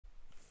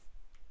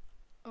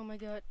Oh my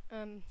god,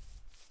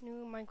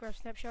 new Minecraft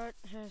snapshot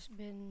has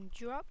been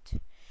dropped.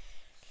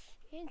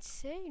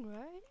 Insane,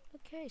 right?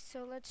 Okay,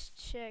 so let's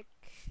check.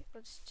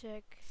 Let's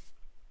check.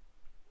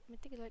 I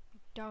think it's like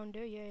down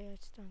there. Yeah, yeah,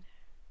 it's down there.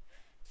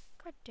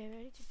 God damn it,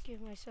 I need to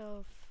give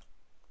myself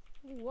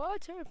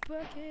water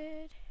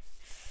bucket.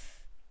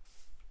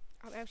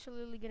 I'm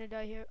absolutely gonna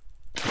die here.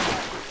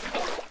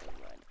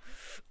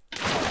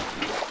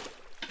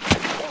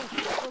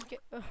 Oh, okay.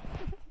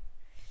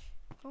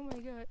 Oh my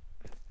god.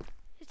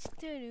 It's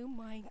the new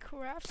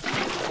Minecraft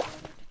snapshot.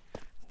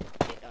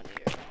 Get down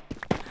here.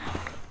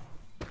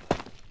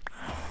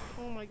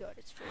 Oh my god,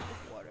 it's filled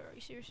with water. Are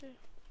you serious?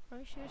 Are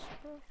you serious,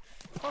 bro?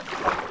 Oh,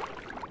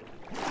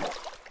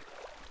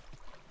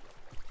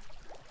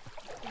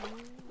 oh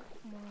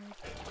my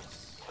goodness.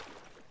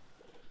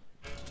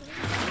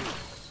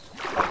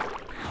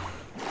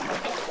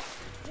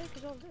 What the heck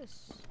is all this?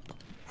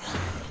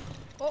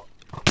 Oh,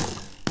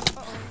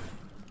 uh-oh.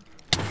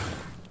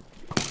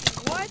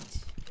 What?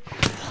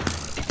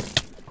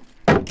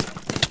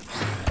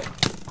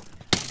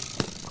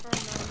 Oh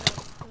no, no,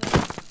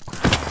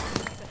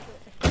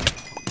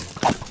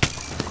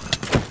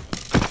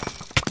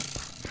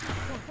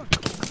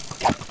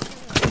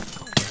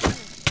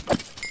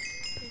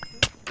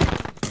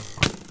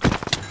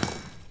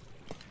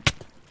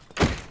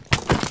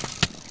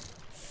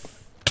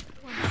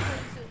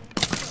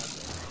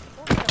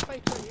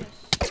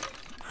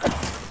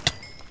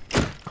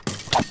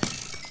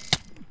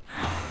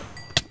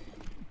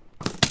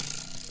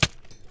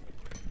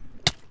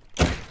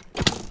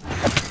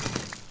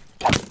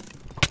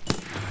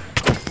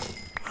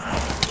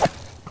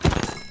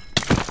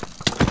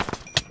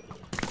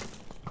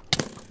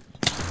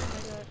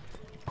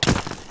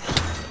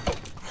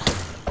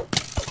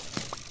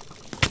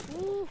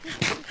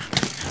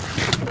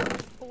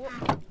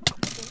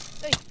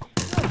 Hey,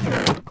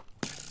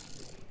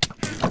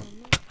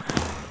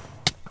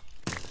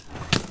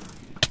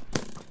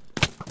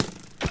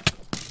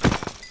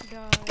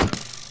 die.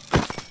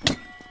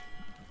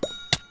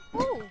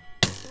 Ooh,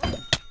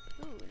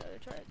 another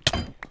turret.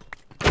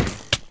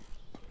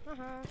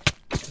 Uh-huh.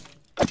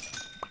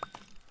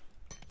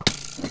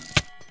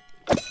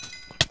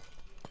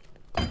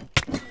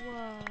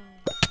 Wow.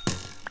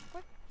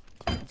 What?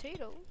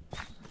 Potato?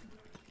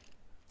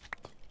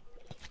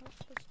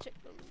 Let's check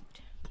the loot.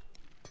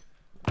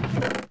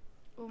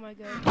 Oh my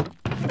god.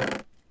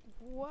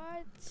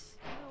 What?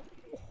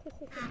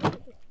 No.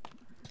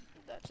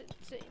 That's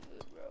insane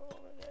loot, bro. Oh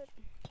my god.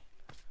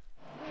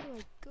 Where do I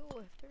go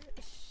after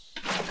this?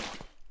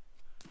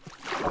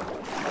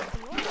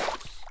 What?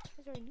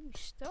 These are new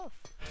stuff.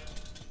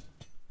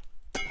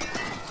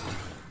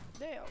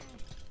 Damn.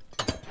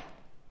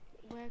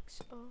 Wax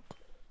off.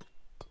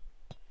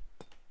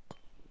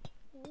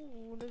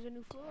 Ooh, there's a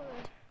new floor.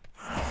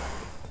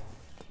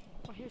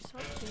 Oh, here's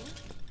something.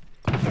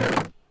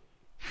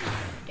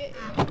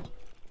 Yeah.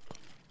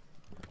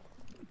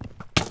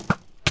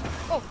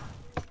 Oh!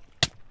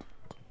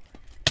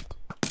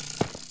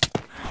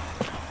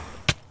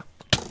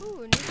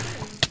 Ooh, a new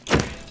thing.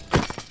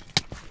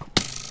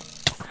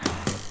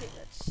 Okay,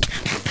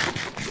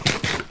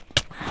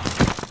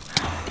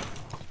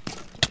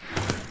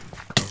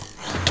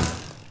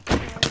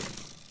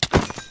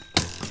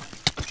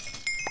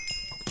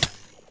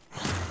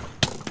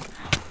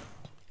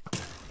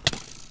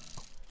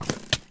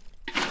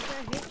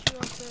 I hit you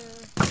up there.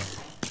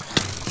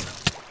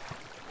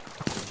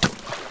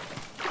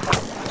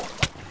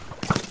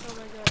 Oh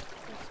my god.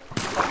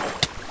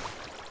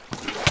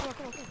 Come on, come on,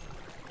 come on.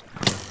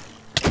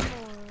 One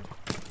more.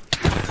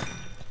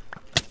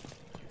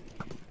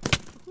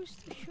 Who's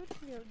still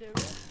shooting me up there,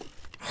 bro?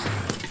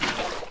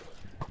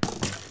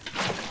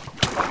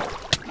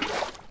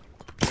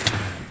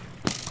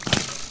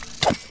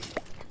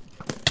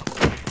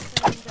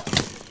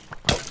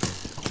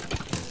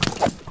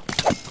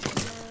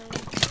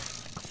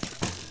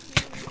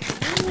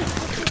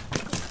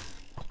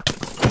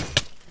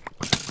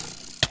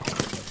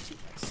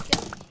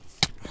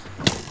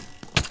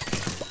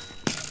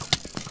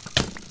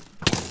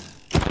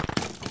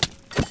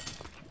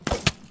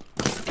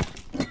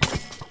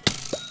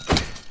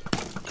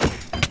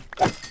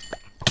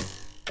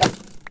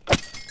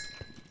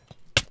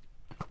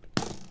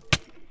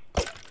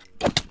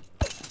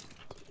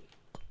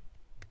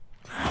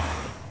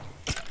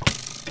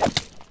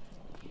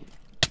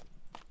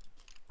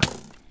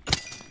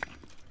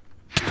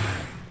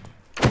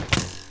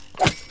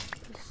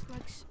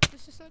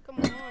 This is like a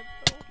mod,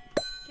 bro.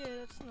 Yeah,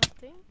 that's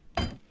nothing.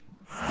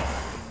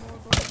 More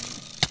buttons.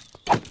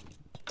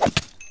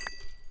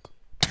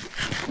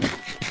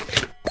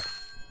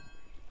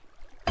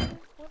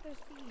 What does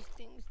these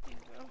things do,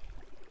 bro?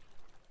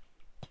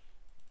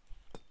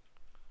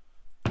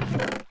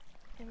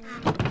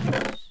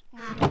 Emeralds,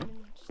 more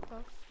diamond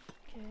stuff.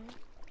 Okay.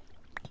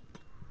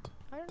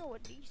 I don't know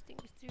what these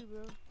things do,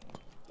 bro.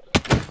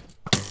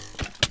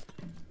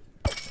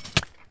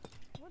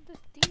 What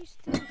does these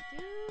things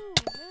do,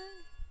 man?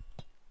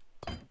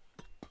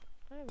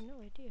 I have no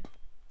idea.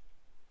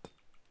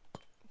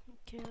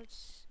 Okay,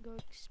 let's go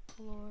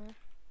explore.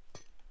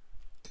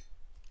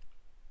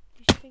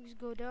 these things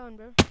go down,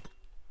 bro.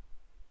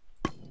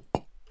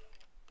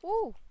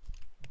 Ooh!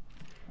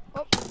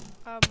 Oh!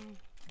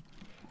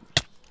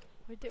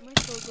 Where did my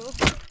soul go?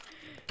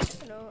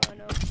 I know. I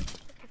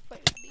can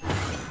fight with these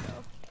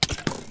now.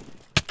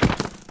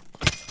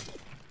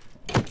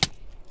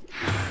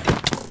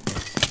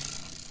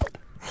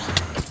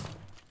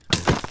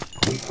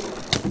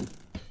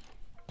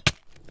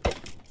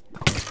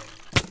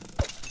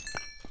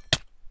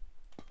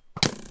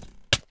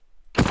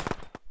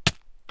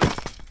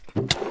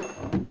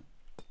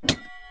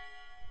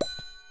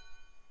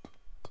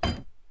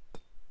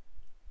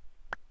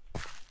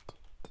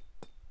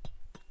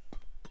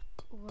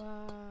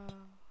 Wow.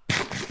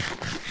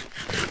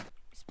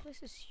 This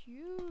place is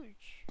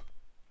huge.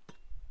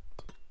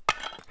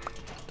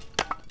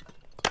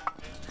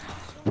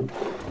 So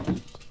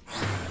much.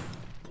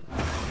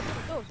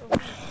 Oh, so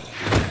much.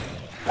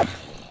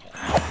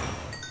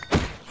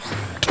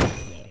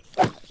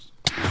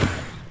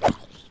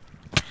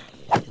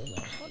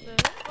 What the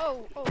heck?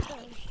 Oh,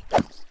 gosh.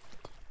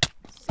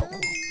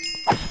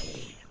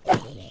 Zombie.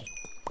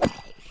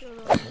 Kill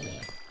them.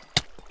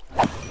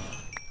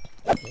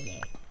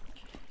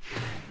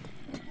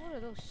 What are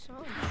those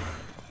sounds?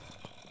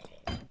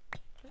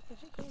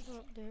 Is it coming from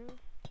up there?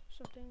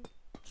 Something?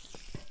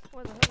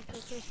 What the hell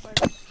is those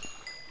spiders?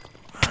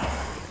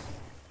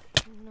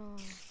 No.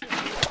 I'm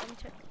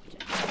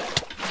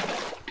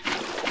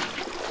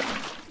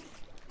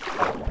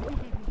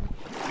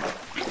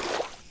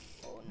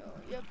oh no.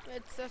 Yep,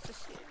 that's a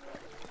shit.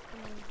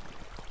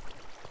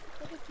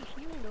 How did you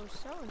hear those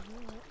sounds? You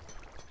know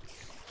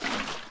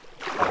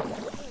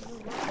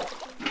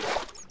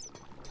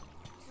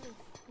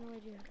no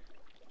idea.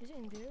 Is it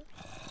in there?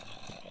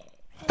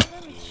 Oh,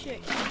 let me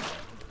check.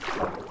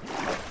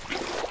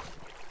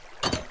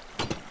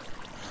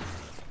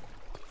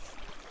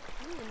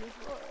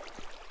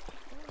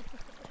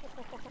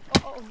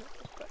 Oh no.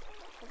 Okay.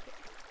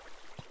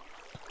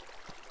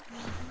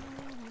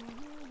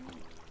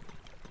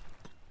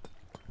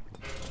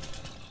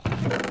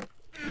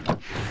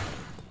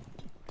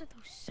 What are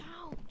those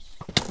sounds?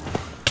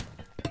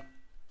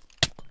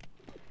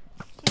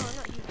 No,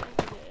 not you.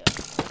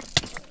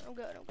 Yeah. I'm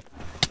good.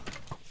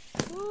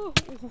 Woo.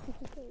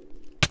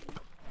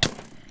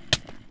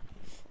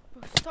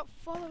 Bro, stop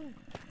following.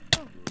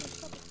 Oh,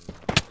 stop it.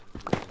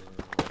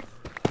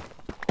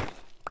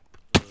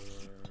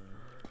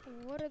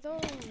 What are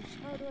those?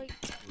 How do I...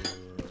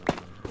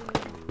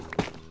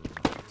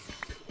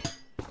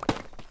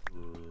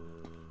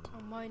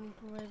 I'm mining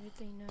through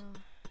everything now.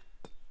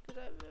 Because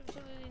I have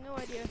absolutely no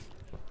idea.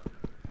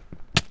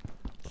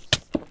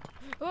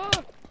 Oh!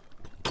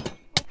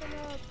 Open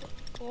up!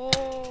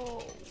 Oh!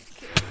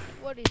 Okay.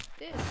 What is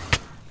this?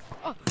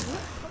 Oh!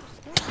 What's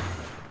this?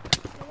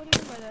 Oh, what do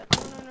you mean by that? No.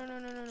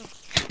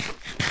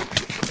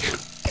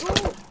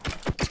 Oh!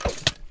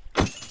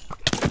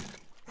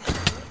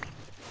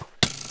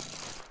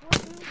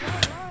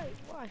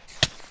 Why?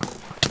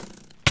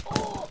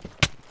 Oh!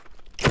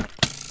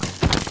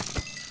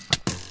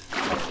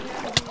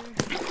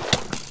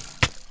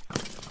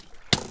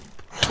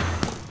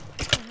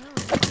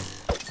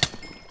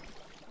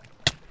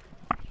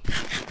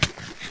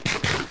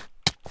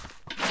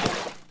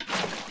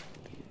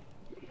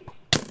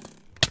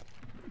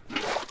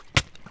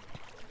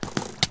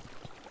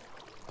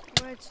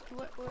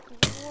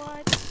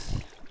 What?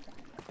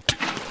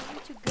 I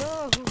need to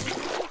go.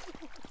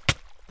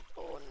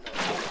 Oh no.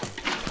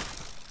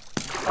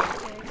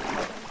 Okay.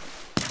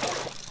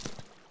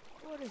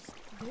 What is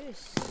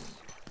this?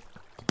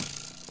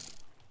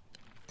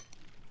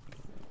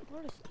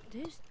 What is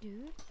this,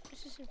 dude?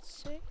 This is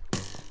insane. I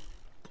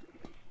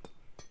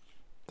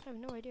have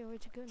no idea where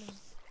to go now.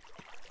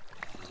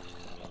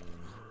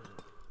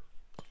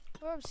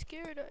 Oh, I'm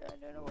scared. I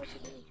don't know what to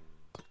do.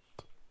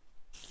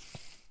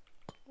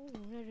 Oh,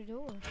 another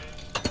door.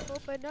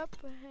 Open up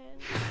and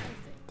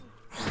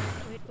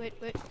wait.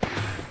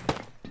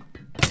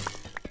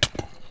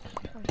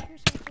 Oh,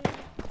 here's something.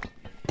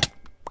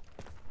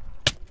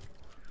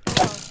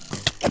 Oh.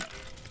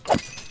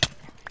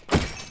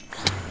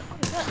 What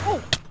is that?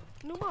 Oh!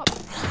 New mob!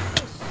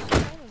 Yes.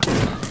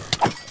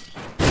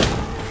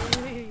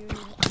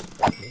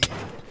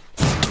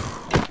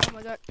 Oh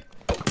my god.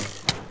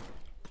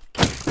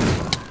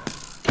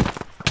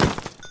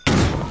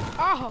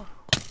 Oh!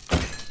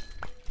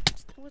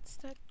 What's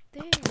that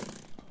thing?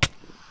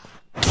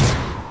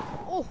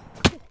 Oh!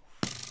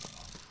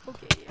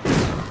 Okay, yeah.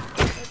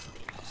 That's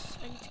dangerous.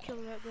 I need to kill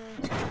that guy.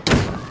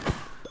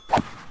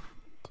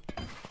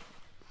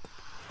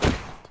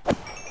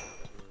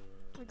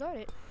 I got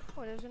it.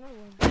 Oh, there's another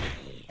one.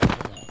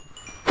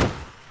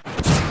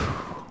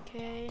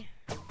 Okay.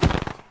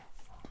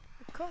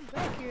 Come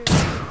back here.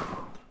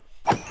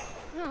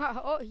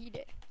 Oh, he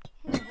did.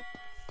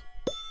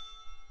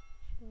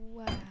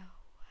 Wow.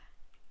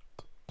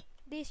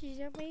 This is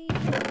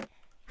amazing.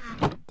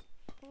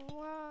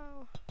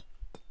 Wow.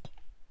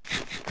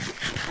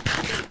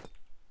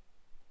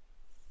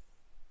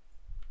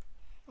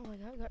 Oh my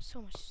god, I got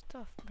so much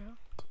stuff, bro.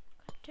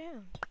 God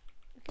damn.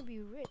 We can be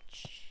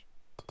rich.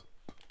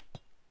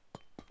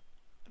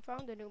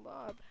 found a new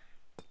mob,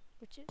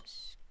 which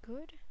is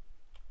good.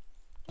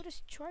 What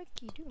does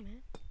Trikey do,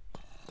 man?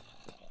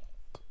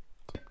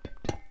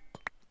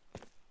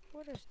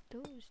 What does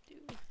those do?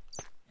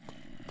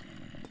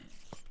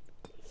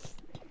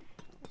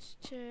 Let's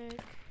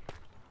check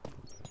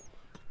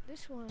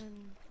this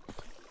one.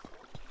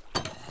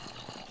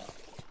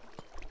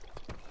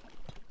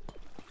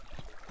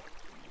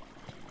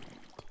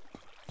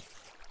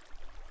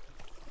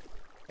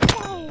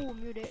 Oh,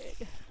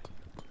 muted.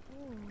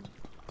 Ooh.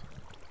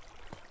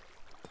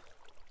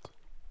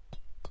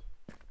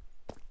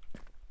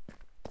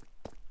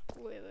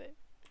 Wait.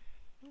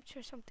 Let me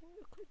try something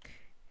real quick.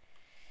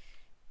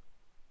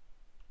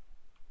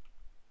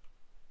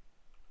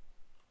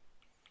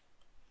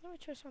 Let me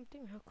try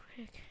something real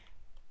quick.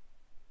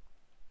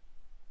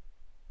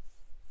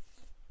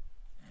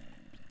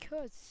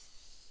 Because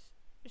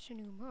it's a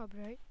new mob,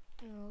 right?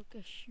 You know, like a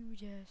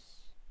huge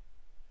ass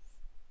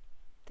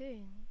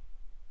thing.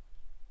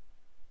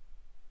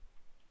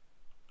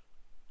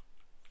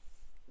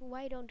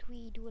 Why don't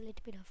we do a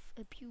little bit of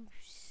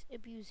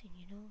abusing,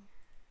 you know?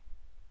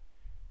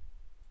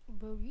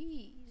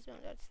 Breeze, no,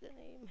 that's the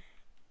name.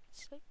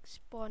 It's like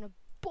spawn a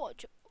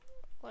bunch of,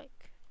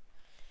 like,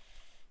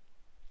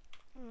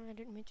 oh, I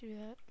didn't mean to do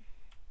that.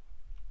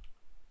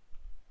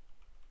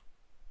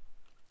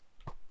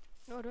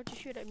 No, don't you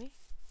shoot at me.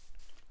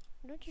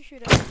 Don't you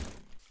shoot at me.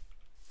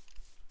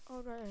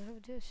 Alright, I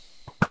have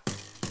this.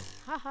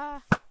 Haha.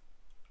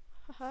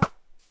 Haha.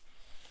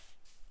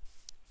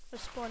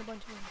 Let's spawn a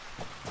bunch of them.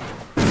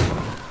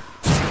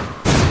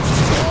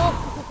 Oh!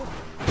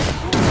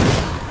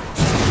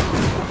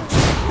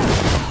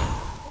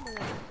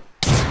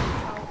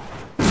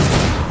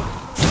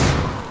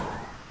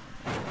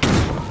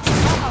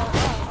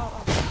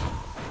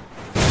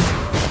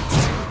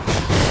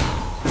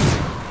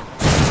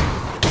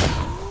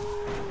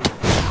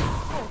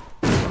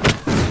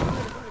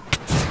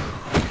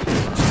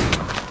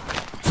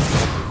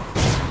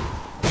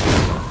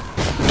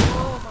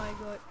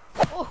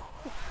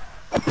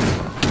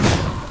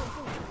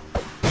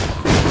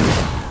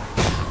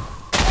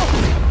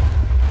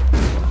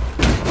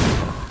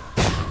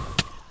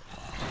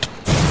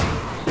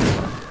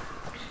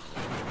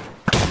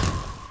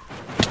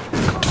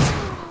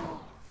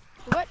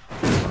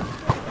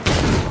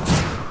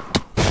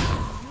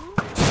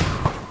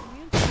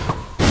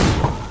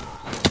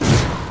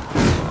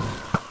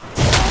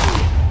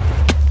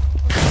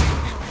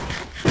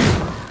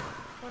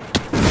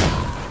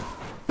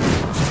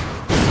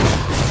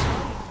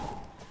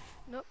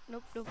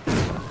 Nope. No.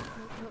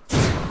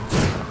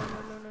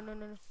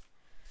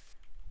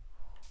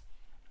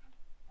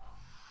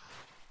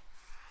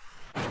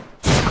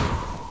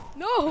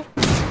 No! Oh,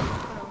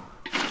 no.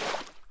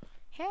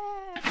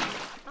 Help!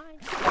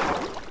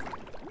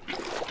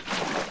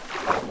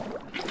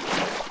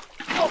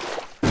 Oh!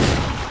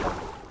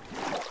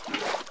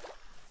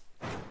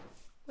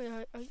 Wait,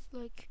 I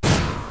like...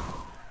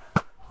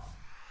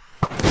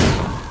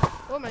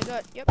 Oh my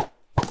god, yep.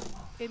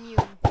 Immune.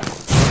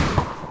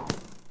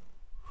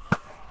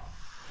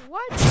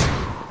 What?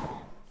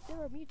 There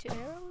are mutant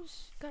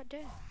arrows? God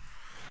damn.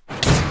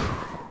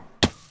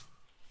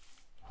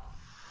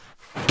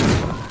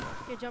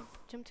 Yeah,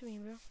 jump to me,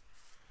 bro.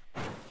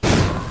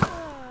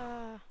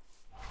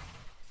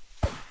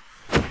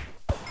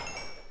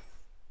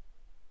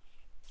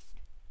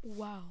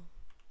 Wow.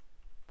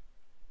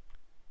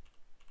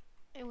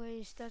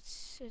 Anyways,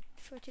 that's it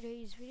for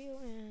today's video,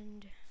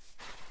 and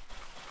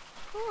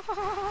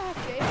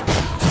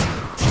okay.